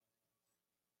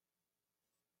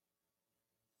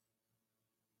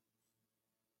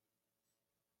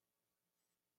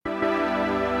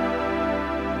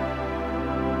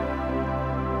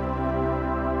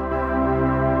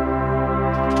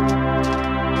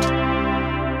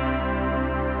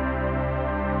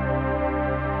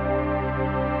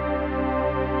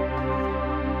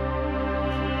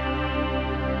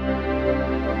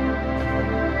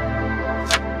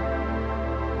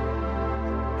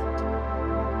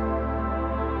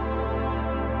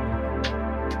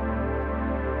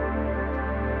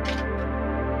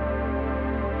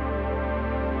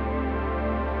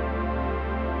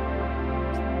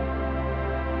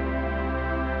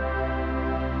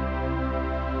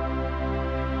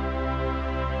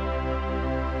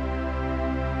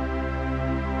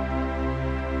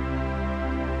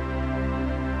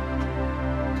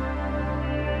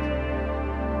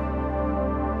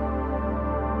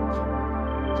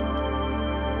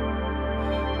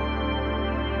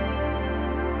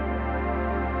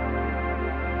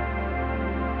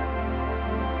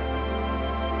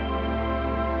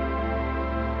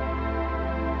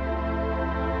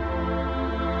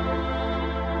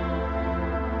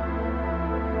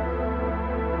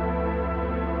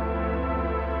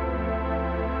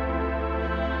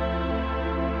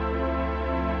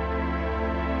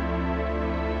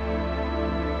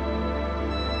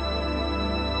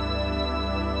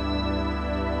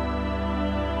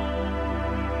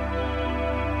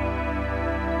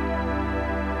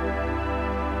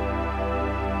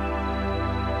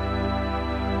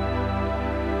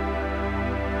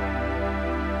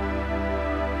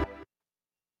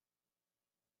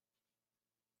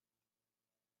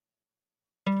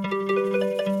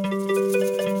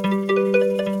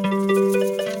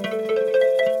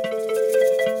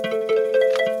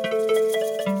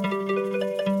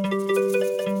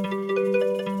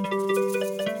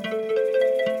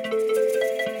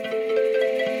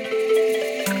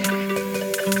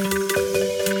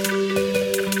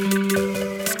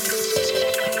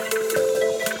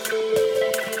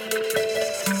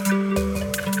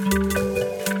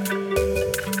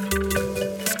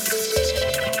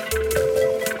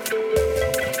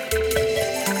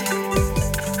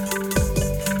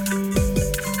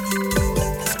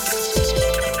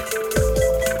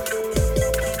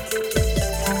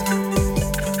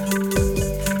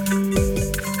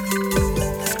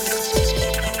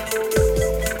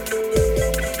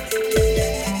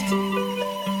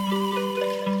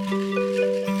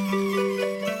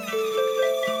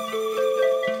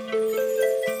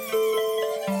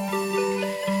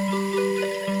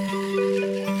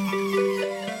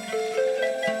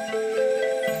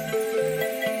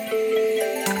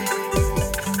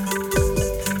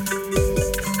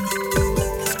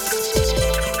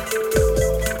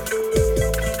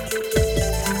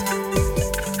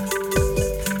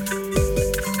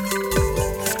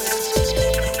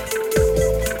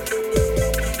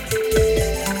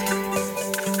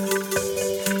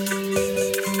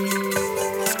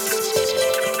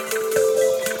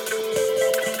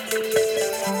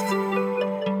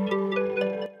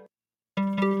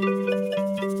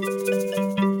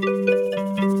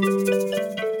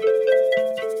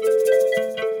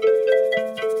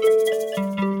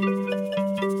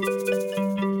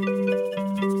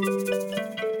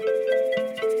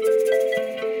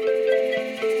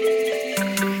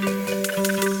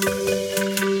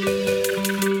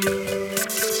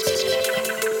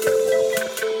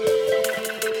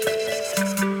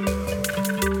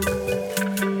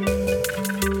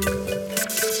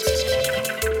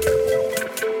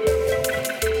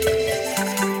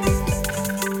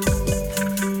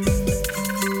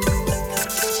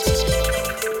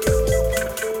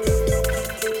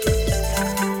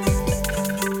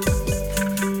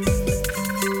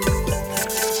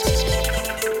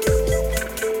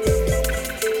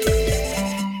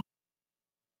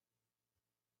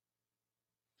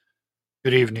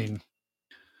Good evening.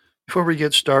 Before we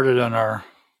get started on our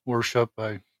worship,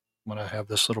 I want to have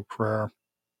this little prayer.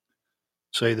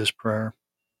 Say this prayer.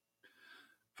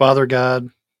 Father God,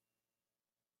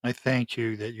 I thank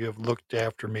you that you have looked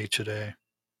after me today.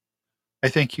 I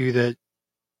thank you that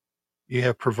you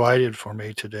have provided for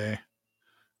me today.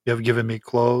 You have given me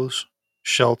clothes,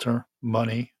 shelter,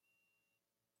 money,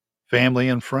 family,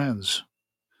 and friends.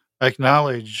 I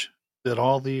acknowledge that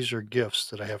all these are gifts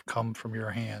that I have come from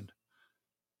your hand.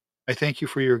 I thank you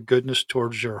for your goodness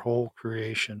towards your whole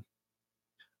creation.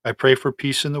 I pray for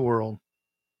peace in the world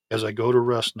as I go to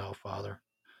rest now, Father.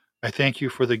 I thank you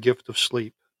for the gift of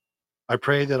sleep. I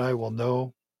pray that I will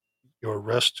know your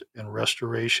rest and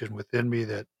restoration within me,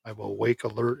 that I will wake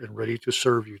alert and ready to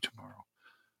serve you tomorrow.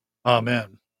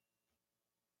 Amen.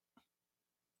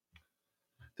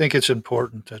 I think it's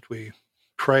important that we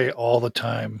pray all the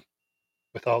time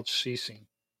without ceasing,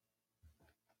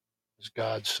 as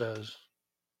God says,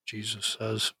 Jesus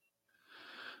says.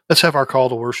 Let's have our call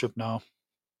to worship now.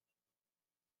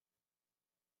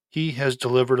 He has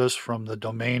delivered us from the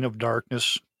domain of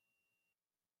darkness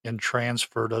and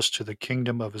transferred us to the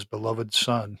kingdom of his beloved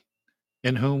Son,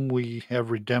 in whom we have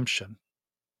redemption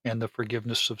and the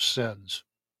forgiveness of sins.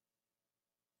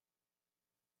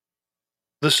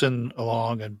 Listen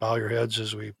along and bow your heads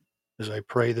as I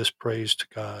pray this praise to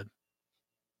God.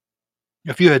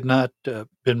 If you had not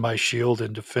been my shield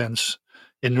and defense,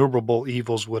 innumerable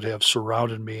evils would have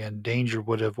surrounded me and danger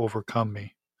would have overcome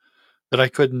me, that I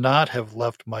could not have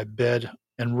left my bed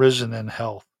and risen in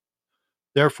health.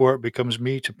 Therefore it becomes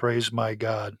me to praise my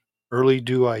God. Early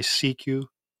do I seek you,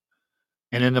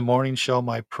 and in the morning shall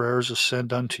my prayers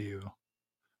ascend unto you,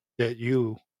 that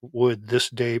you would this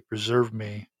day preserve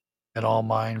me and all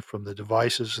mine from the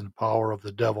devices and power of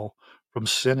the devil, from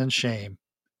sin and shame,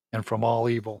 and from all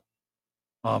evil.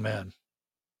 Amen.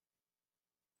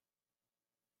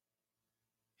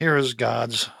 Here is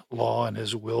God's law and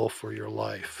his will for your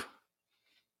life.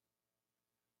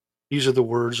 These are the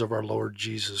words of our Lord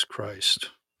Jesus Christ.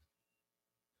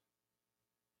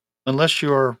 Unless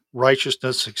your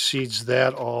righteousness exceeds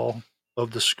that all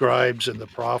of the scribes and the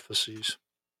prophecies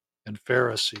and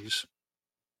Pharisees,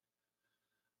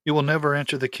 you will never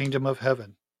enter the kingdom of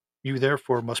heaven. You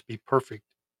therefore must be perfect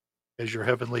as your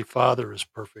heavenly Father is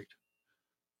perfect.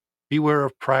 Beware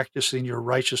of practicing your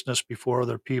righteousness before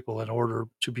other people in order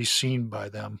to be seen by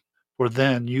them, for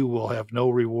then you will have no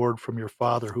reward from your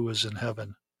Father who is in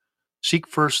heaven. Seek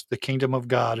first the kingdom of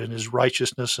God and his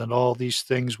righteousness, and all these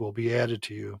things will be added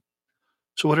to you.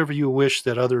 So whatever you wish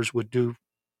that others would do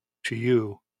to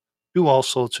you, do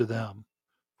also to them,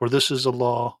 for this is the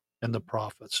law and the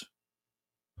prophets.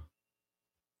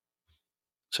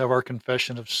 Let's have our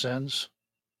confession of sins.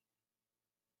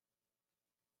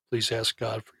 Please ask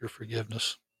God for your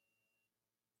forgiveness.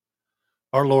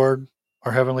 Our Lord,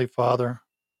 our Heavenly Father,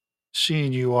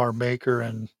 seeing you are Maker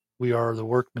and we are the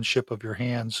workmanship of your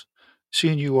hands,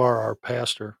 seeing you are our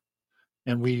pastor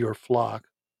and we your flock,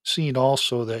 seeing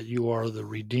also that you are the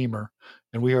Redeemer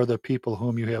and we are the people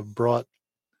whom you have bought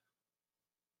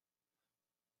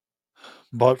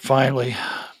finally,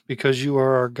 because you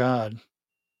are our God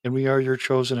and we are your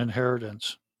chosen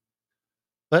inheritance.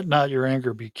 Let not your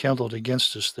anger be kindled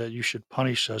against us, that you should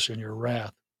punish us in your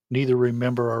wrath, neither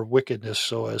remember our wickedness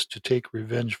so as to take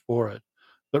revenge for it,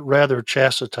 but rather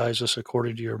chastise us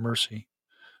according to your mercy.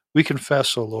 We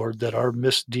confess, O Lord, that our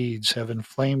misdeeds have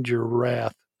inflamed your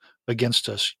wrath against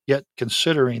us. Yet,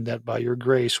 considering that by your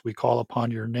grace we call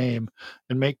upon your name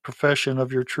and make profession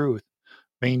of your truth,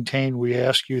 maintain, we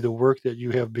ask you, the work that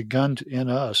you have begun in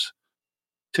us,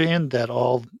 to end that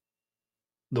all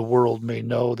the world may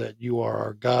know that you are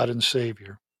our God and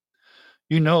Savior.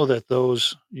 You know that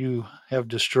those you have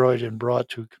destroyed and brought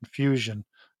to confusion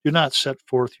do not set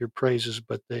forth your praises,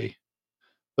 but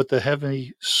the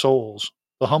heavy souls,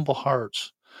 the humble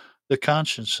hearts, the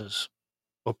consciences,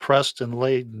 oppressed and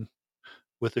laden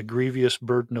with the grievous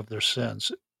burden of their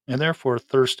sins, and therefore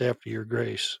thirst after your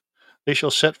grace. They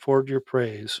shall set forward your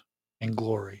praise and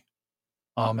glory.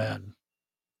 Amen.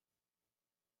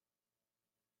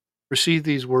 Receive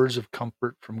these words of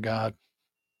comfort from God.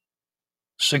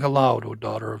 Sing aloud, O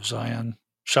daughter of Zion.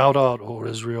 Shout out, O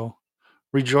Israel.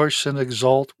 Rejoice and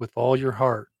exult with all your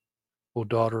heart, O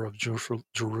daughter of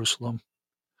Jerusalem.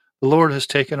 The Lord has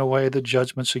taken away the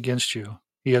judgments against you.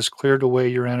 He has cleared away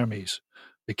your enemies.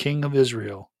 The King of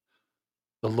Israel,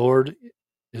 the Lord,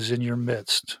 is in your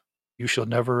midst. You shall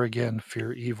never again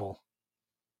fear evil.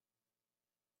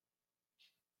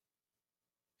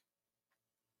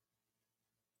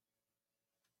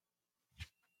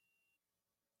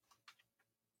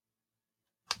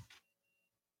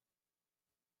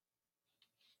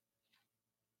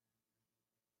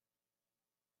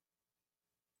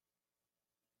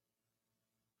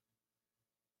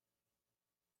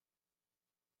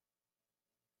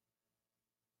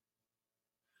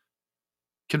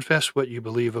 Confess what you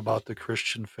believe about the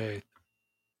Christian faith.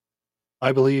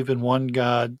 I believe in one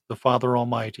God, the Father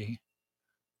Almighty,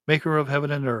 maker of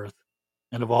heaven and earth,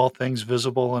 and of all things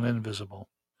visible and invisible,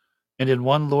 and in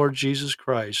one Lord Jesus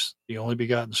Christ, the only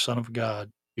begotten Son of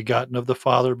God, begotten of the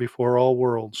Father before all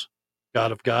worlds,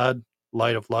 God of God,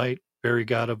 light of light, very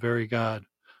God of very God,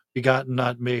 begotten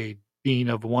not made, being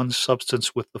of one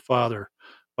substance with the Father,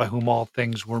 by whom all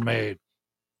things were made,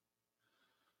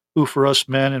 who for us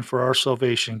men and for our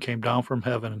salvation came down from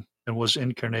heaven and was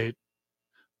incarnate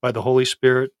by the Holy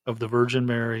Spirit of the Virgin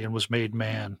Mary and was made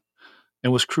man,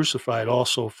 and was crucified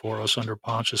also for us under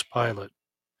Pontius Pilate.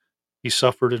 He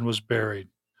suffered and was buried.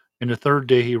 And the third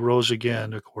day he rose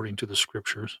again, according to the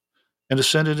Scriptures, and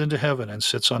ascended into heaven, and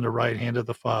sits on the right hand of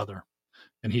the Father.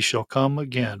 And he shall come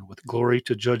again with glory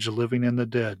to judge the living and the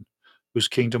dead, whose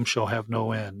kingdom shall have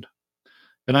no end.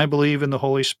 And I believe in the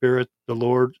Holy Spirit, the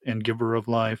Lord and giver of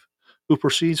life, who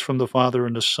proceeds from the Father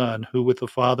and the Son, who with the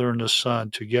Father and the Son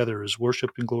together is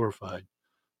worshipped and glorified,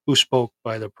 who spoke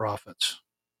by the prophets.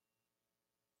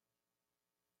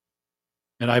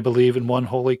 And I believe in one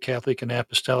holy Catholic and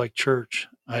Apostolic Church.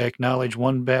 I acknowledge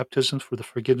one baptism for the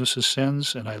forgiveness of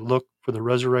sins, and I look for the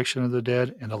resurrection of the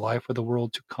dead and the life of the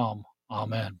world to come.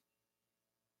 Amen.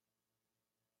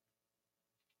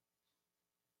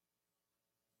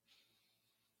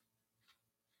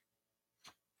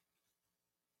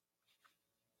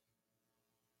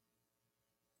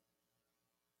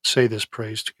 Say this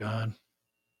praise to God.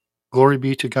 Glory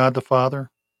be to God the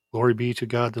Father. Glory be to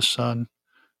God the Son.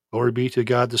 Glory be to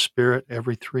God the Spirit,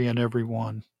 every three and every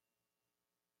one,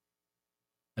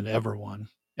 and ever one,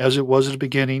 as it was at the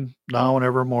beginning, now and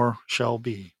evermore shall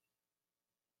be.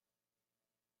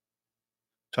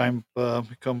 Time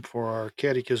come for our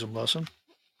catechism lesson.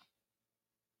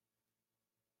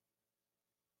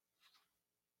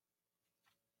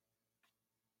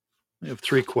 We have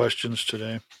 3 questions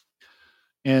today.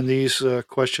 And these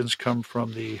questions come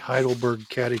from the Heidelberg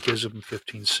Catechism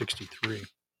 1563.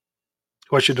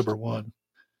 Question number 1.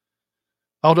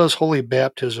 How does holy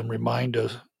baptism remind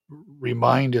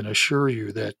and assure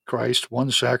you that Christ's one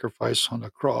sacrifice on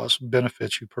the cross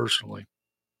benefits you personally?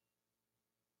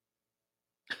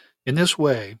 In this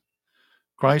way,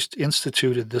 Christ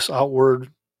instituted this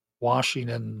outward washing,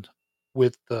 and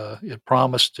with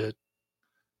promised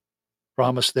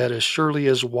that as surely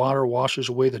as water washes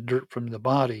away the dirt from the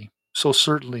body, so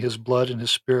certainly his blood and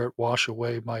his spirit wash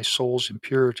away my soul's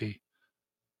impurity.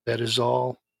 That is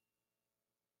all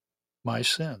my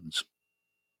sins.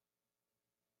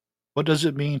 What does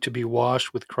it mean to be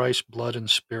washed with Christ's blood and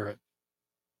spirit?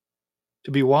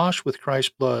 To be washed with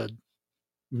Christ's blood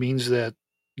means that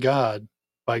God,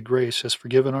 by grace, has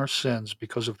forgiven our sins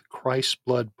because of Christ's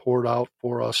blood poured out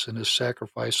for us in his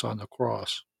sacrifice on the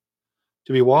cross.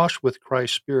 To be washed with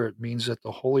Christ's spirit means that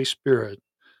the Holy Spirit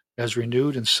has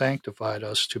renewed and sanctified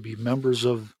us to be members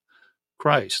of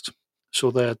Christ, so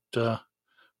that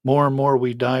more and more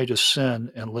we die to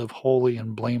sin and live holy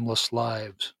and blameless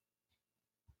lives.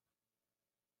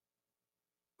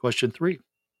 Question 3.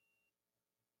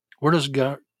 Where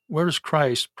does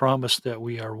Christ promise that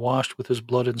we are washed with his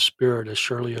blood and spirit as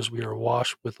surely as we are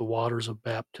washed with the waters of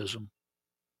baptism?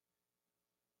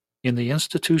 In the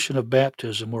institution of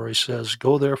baptism, where he says,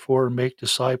 "Go therefore and make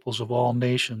disciples of all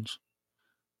nations,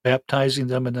 baptizing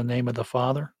them in the name of the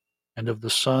Father, and of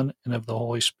the Son, and of the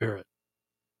Holy Spirit.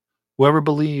 Whoever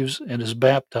believes and is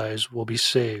baptized will be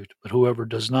saved, but whoever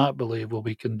does not believe will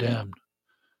be condemned."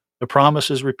 The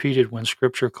promise is repeated when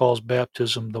Scripture calls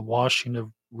baptism the washing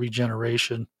of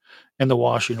regeneration and the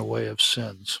washing away of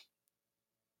sins.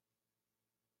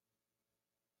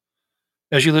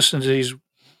 As you listen to these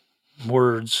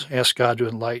words, ask God to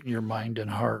enlighten your mind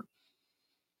and heart.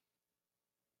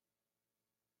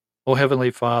 O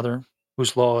Heavenly Father,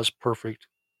 whose law is perfect,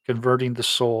 converting the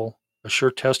soul, a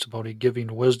sure testimony,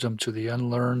 giving wisdom to the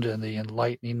unlearned and the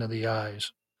enlightening of the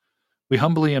eyes, we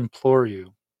humbly implore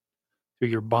you, through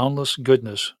your boundless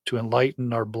goodness, to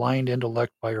enlighten our blind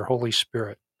intellect by your Holy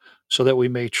Spirit, so that we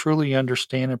may truly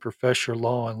understand and profess your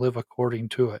law and live according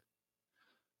to it.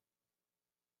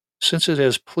 Since it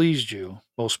has pleased you,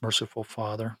 most merciful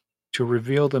Father, to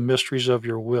reveal the mysteries of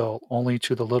your will only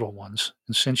to the little ones,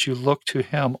 and since you look to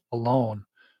him alone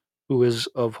who is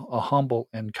of a humble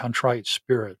and contrite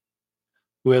spirit,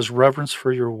 who has reverence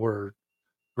for your word,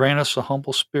 grant us a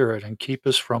humble spirit and keep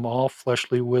us from all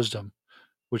fleshly wisdom,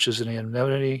 which is an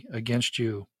enmity against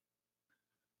you.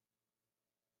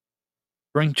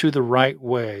 Bring to the right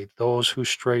way those who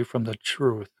stray from the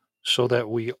truth, so that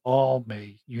we all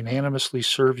may unanimously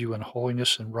serve you in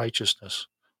holiness and righteousness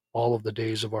all of the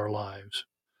days of our lives.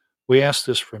 We ask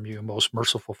this from you, most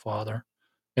merciful Father,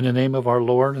 In the name of our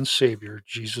Lord and Savior,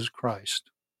 Jesus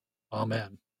Christ.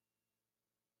 Amen.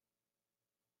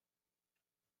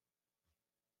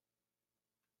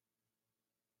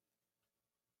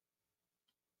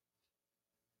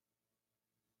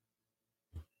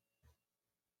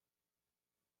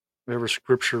 We have a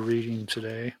scripture reading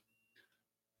today.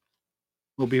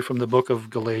 Will be from the book of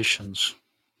Galatians,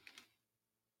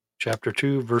 chapter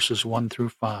 2, verses 1 through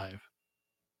 5.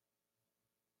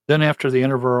 Then after the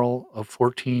interval of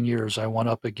 14 years, I went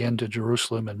up again to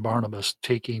Jerusalem in Barnabas,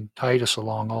 taking Titus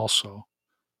along also.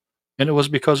 And it was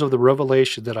because of the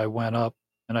revelation that I went up,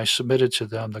 and I submitted to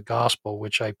them the gospel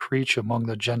which I preach among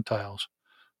the Gentiles.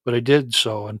 But I did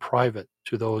so in private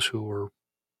to those who were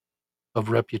of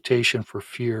reputation, for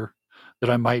fear that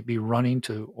I might be running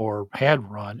to, or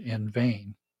had run, in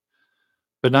vain.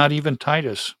 But not even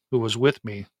Titus, who was with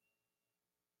me,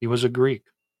 he was a Greek,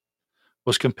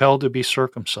 was compelled to be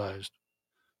circumcised.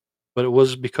 But it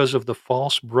was because of the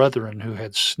false brethren who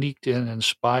had sneaked in and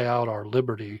spy out our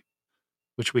liberty,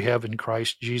 which we have in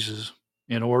Christ Jesus,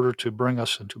 in order to bring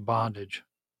us into bondage.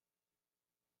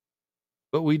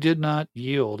 But we did not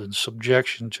yield in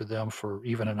subjection to them for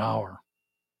even an hour,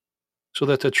 so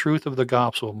that the truth of the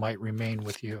gospel might remain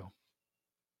with you.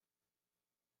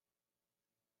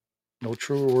 No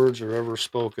truer words are ever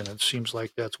spoken. It seems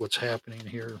like that's what's happening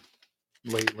here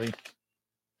lately.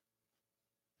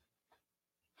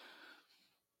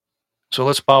 So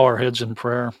let's bow our heads in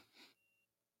prayer.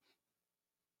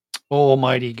 O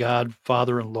Almighty God,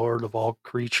 Father and Lord of all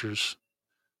creatures,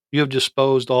 you have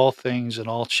disposed all things and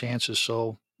all chances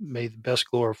so may the best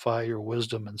glorify your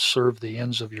wisdom and serve the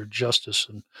ends of your justice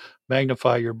and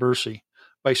magnify your mercy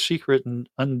by secret and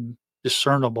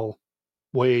undiscernible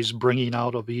ways bringing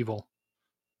out of evil.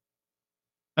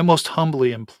 I most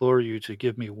humbly implore you to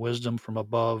give me wisdom from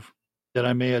above, that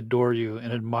I may adore you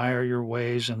and admire your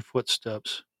ways and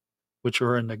footsteps, which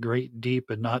are in the great deep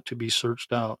and not to be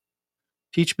searched out.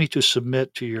 Teach me to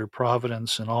submit to your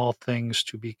providence in all things,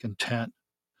 to be content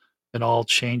in all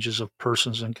changes of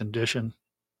persons and condition,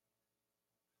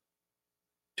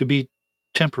 to be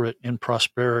temperate in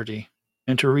prosperity,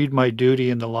 and to read my duty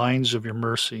in the lines of your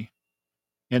mercy,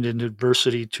 and in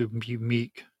adversity to be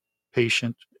meek,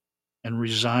 patient, and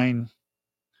resign,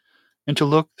 and to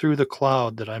look through the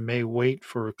cloud, that I may wait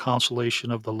for a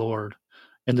consolation of the Lord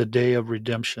in the day of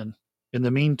redemption. In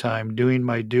the meantime, doing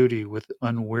my duty with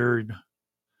unwearied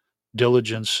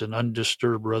diligence and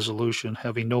undisturbed resolution,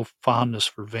 having no fondness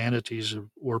for vanities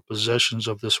or possessions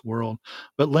of this world,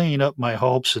 but laying up my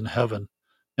hopes in heaven,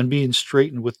 and being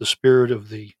straitened with the spirit of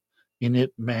the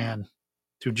innate man,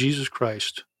 through Jesus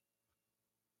Christ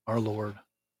our Lord.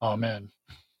 Amen.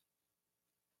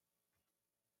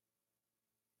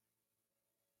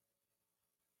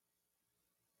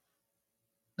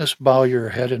 Let's bow your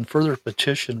head in further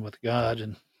petition with God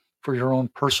and for your own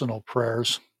personal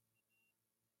prayers.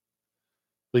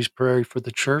 Please pray for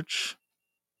the church,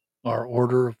 our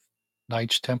order of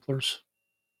Knights Templars.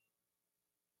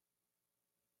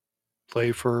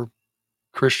 Pray for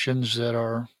Christians that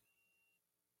are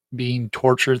being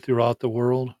tortured throughout the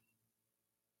world,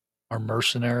 our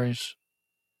mercenaries,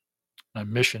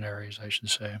 missionaries, I should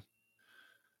say.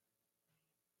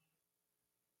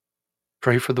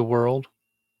 Pray for the world.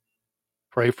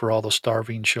 Pray for all the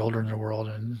starving children in the world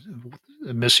and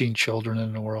the missing children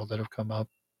in the world that have come up.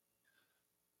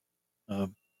 Uh,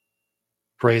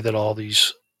 Pray that all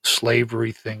these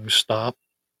slavery things stop.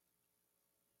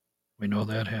 We know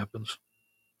that happens.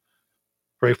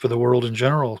 Pray for the world in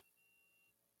general.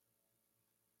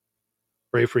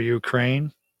 Pray for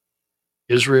Ukraine,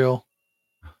 Israel.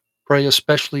 Pray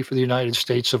especially for the United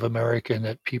States of America, and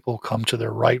that people come to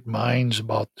their right minds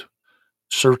about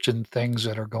certain things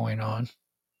that are going on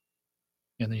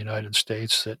in the United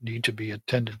States that need to be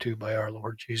attended to by our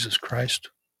Lord Jesus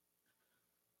Christ.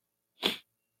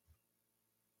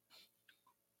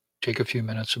 Take a few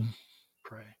minutes and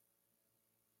pray.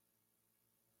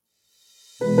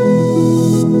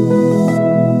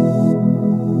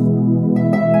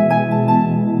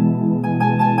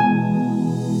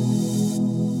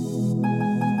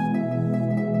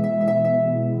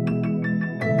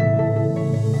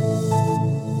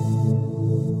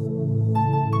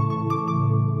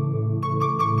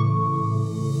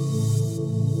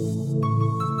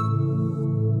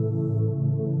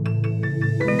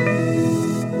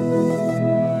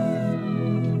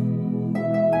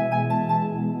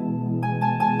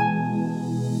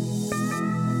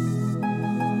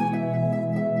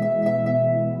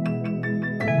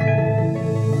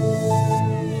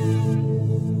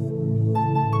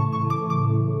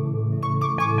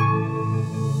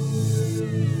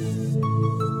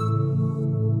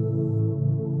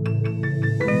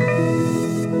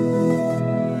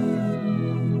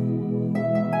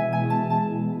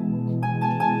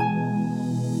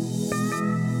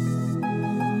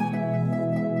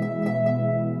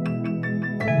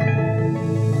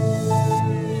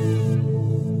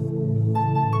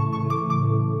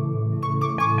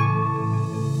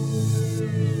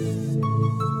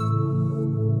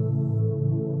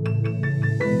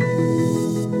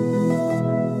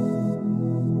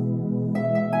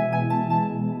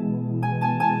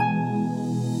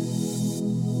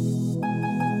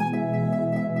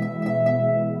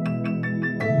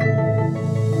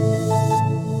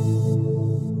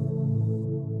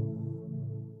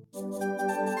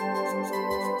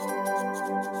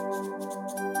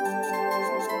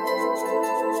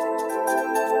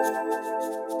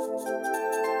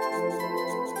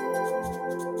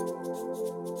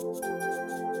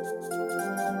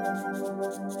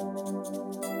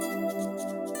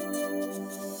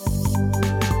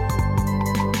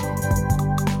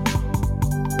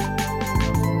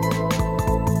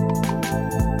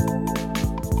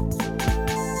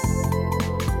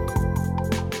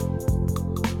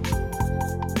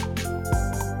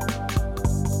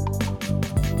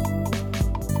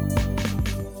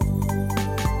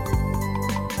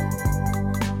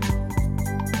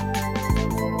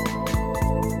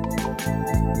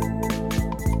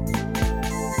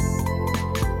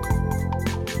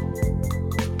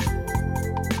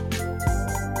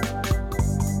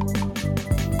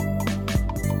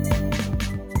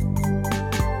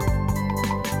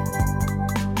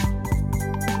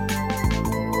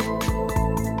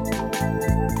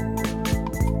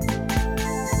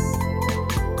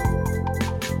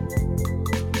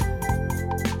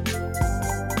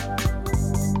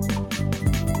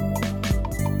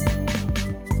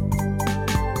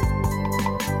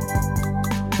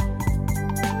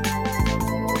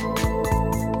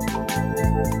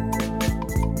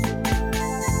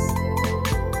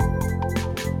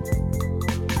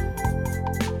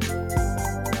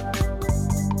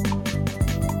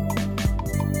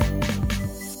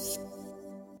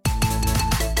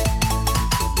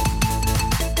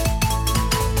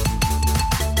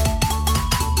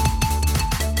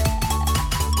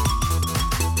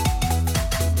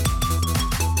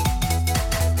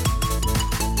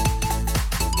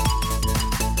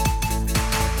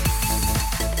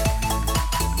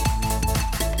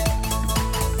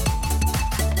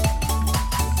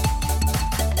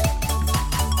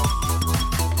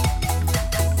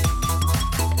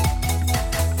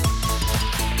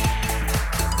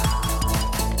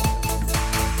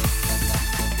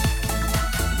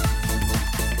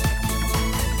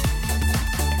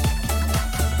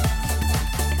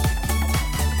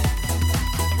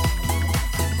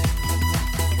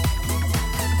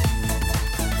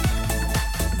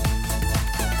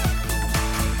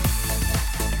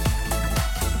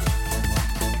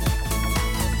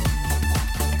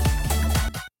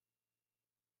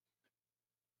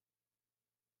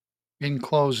 In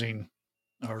closing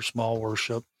our small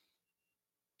worship,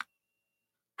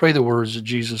 pray the words that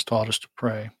Jesus taught us to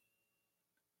pray.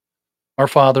 Our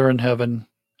Father in heaven,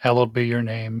 hallowed be your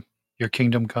name. Your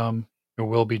kingdom come, your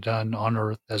will be done on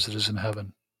earth as it is in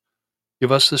heaven.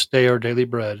 Give us this day our daily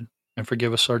bread, and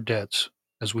forgive us our debts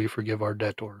as we forgive our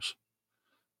debtors.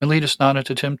 And lead us not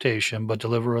into temptation, but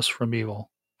deliver us from evil.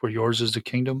 For yours is the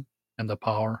kingdom, and the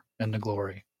power, and the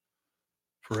glory,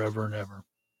 forever and ever.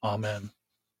 Amen.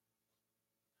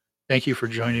 Thank you for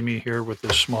joining me here with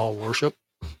this small worship.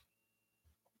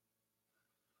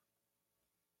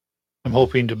 I'm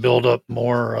hoping to build up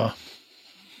more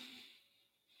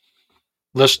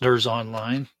listeners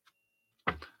online,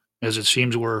 as it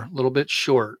seems we're a little bit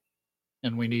short,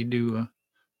 and we need to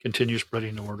continue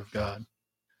spreading the word of God.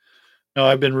 Now,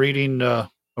 I've been reading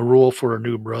A Rule for a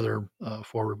New Brother,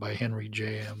 forward by Henry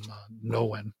J.M.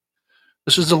 Nowen.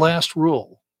 This is the last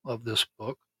rule of this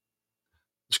book.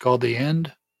 It's called The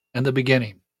End and the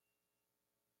Beginning.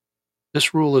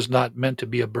 This rule is not meant to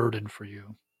be a burden for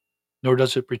you, nor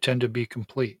does it pretend to be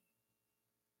complete.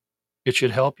 It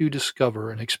should help you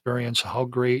discover and experience how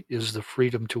great is the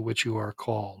freedom to which you are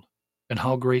called, and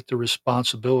how great the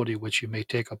responsibility which you may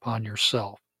take upon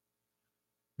yourself.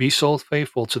 Be so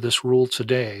faithful to this rule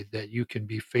today that you can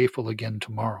be faithful again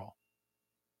tomorrow.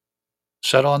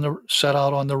 Set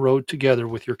out on the road together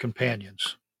with your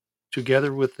companions,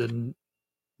 together with the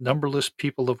numberless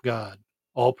people of God,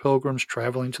 all pilgrims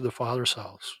traveling to the Father's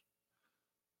house.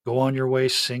 Go on your way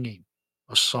singing,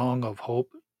 a song of hope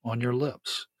on your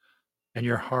lips, and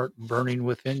your heart burning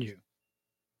within you.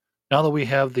 Now that we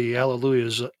have the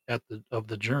alleluias of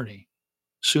the journey,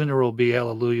 soon there will be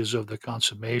alleluias of the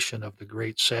consummation of the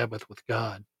great Sabbath with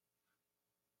God.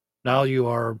 Now you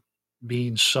are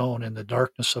being sown in the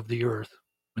darkness of the earth.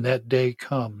 When that day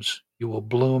comes, you will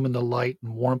bloom in the light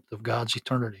and warmth of God's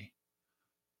eternity.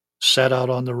 Set out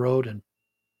on the road, and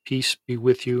peace be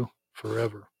with you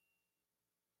forever.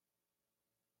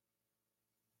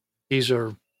 These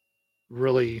are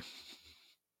really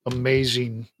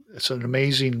amazing. It's an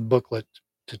amazing booklet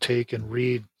to take and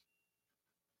read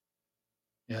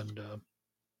and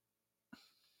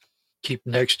keep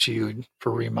next to you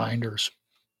for reminders.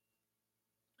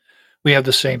 We have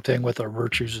the same thing with our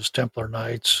virtues as Templar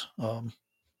Knights.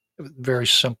 Very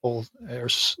simple.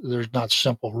 There's not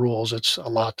simple rules. It's a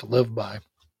lot to live by.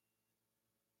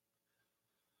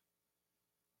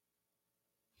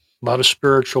 A lot of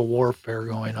spiritual warfare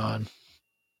going on. If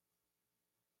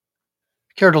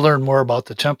you care to learn more about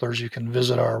the Templars, you can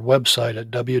visit our website at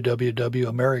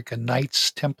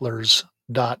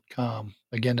www.americanknightstemplars.com.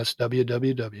 Again, it's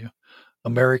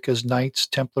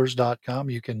www.americasknightstemplars.com.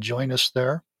 You can join us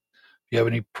there. If you have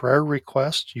any prayer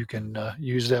requests, you can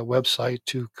use that website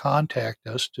to contact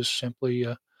us. Just simply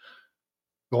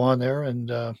go on there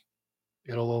and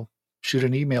it'll shoot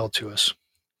an email to us.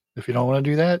 If you don't want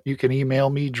to do that, you can email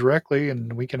me directly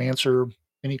and we can answer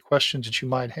any questions that you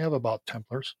might have about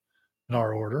Templars in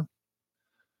our order,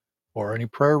 or any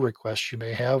prayer requests you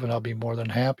may have, and I'll be more than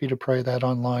happy to pray that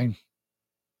online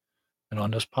and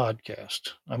on this podcast.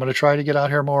 I'm going to try to get out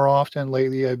here more often.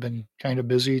 Lately, I've been kind of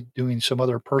busy doing some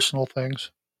other personal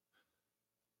things,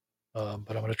 but I'm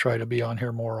going to try to be on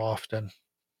here more often.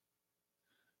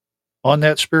 On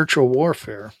that spiritual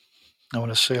warfare, I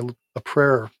want to say a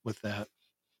prayer with that.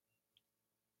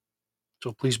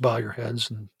 So please bow your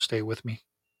heads and stay with me.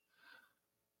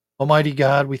 Almighty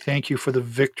God, we thank you for the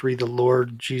victory the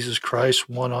Lord Jesus Christ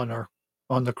won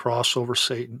on the cross over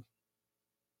Satan.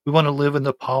 We want to live in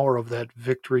the power of that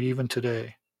victory even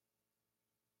today.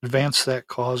 Advance that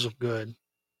cause of good.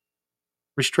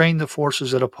 Restrain the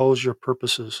forces that oppose your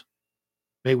purposes.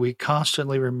 May we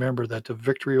constantly remember that the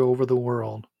victory over the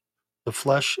world, the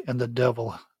flesh, and the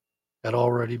devil had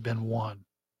already been won.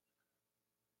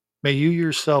 May you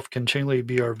yourself continually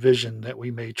be our vision, that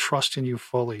we may trust in you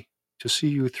fully, to see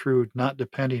you through, not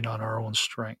depending on our own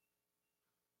strength.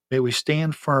 May we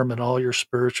stand firm in all your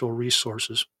spiritual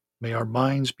resources. May our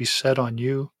minds be set on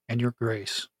you and your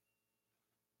grace.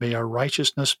 May our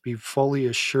righteousness be fully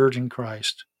assured in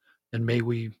Christ, and may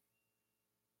we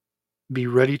be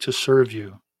ready to serve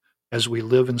you as we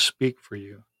live and speak for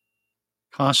you,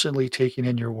 constantly taking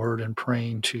in your word and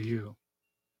praying to you.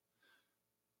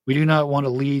 We do not want to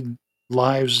lead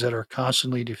lives that are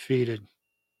constantly defeated.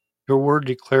 Your word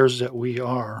declares that we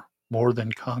are more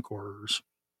than conquerors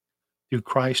through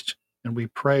Christ, and we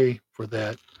pray for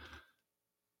that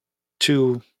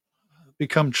to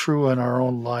become true in our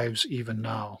own lives even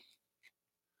now.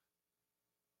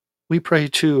 We pray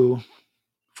too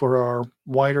for our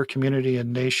wider community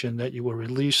and nation, that you will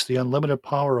release the unlimited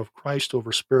power of Christ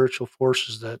over spiritual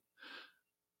forces that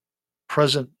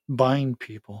present bind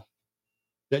people,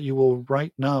 that you will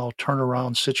right now turn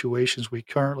around situations we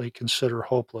currently consider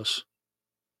hopeless.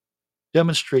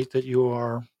 Demonstrate that you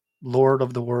are Lord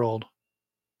of the world.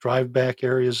 Drive back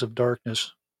areas of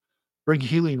darkness. Bring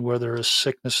healing where there is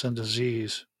sickness and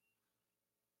disease.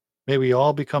 May we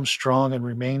all become strong and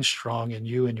remain strong in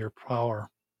you and your power.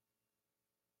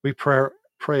 We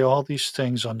pray all these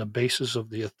things on the basis of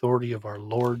the authority of our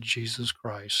Lord Jesus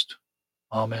Christ.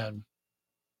 Amen.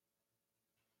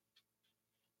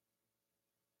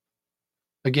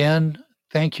 Again,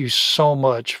 thank you so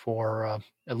much for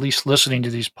at least listening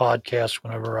to these podcasts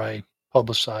whenever I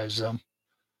publicize them.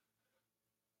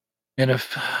 And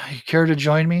if you care to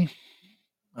join me,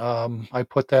 I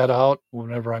put that out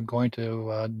whenever I'm going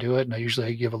to do it, and I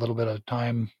usually give a little bit of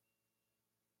time.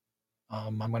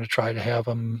 I'm going to try to have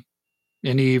them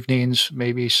in the evenings,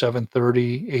 maybe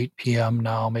 7:30, 8 p.m.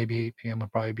 now. Maybe 8 p.m.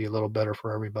 would probably be a little better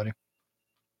for everybody.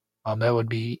 That would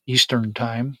be Eastern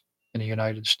time in the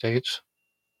United States.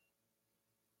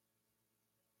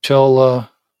 Till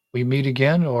we meet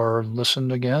again or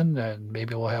listen again, and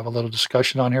maybe we'll have a little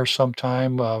discussion on here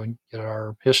sometime. We can get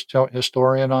our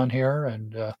historian on here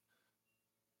and a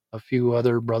few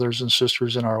other brothers and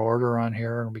sisters in our order on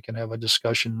here, and we can have a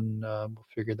discussion. We'll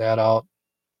figure that out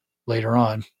later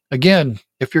on. Again,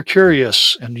 if you're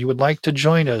curious and you would like to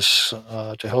join us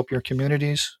to help your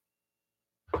communities,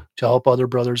 to help other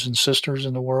brothers and sisters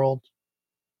in the world,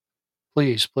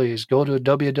 please go to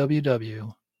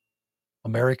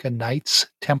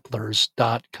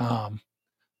www.americanknightstemplars.com.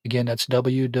 Again, that's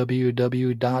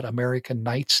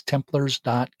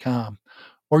www.americanknightstemplars.com.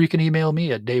 Or you can email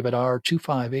me at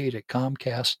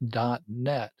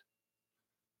davidr258@comcast.net.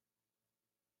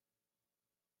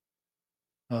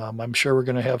 I'm sure we're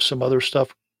going to have some other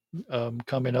stuff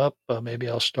coming up. Maybe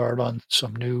I'll start on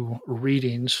some new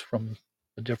readings from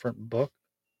a different book.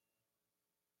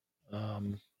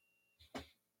 Um,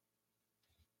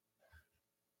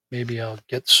 Maybe I'll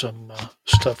get some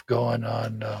stuff going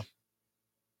on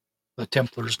the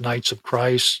Templars Knights of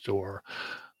Christ or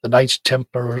the Knights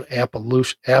Templar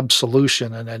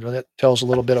Absolution. And then that tells a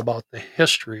little bit about the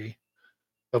history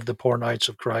of the Poor Knights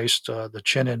of Christ, the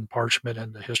Chinen parchment,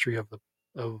 and the history of the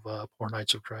Poor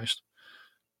Knights of Christ.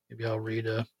 Maybe I'll read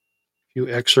a few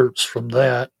excerpts from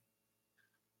that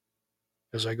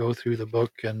as I go through the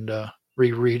book and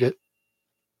reread it.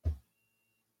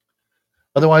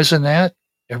 Otherwise than that,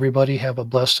 everybody have a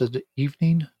blessed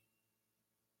evening,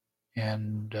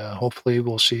 and hopefully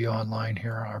we'll see you online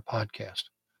here on our podcast.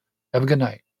 Have a good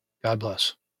night. God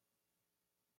bless.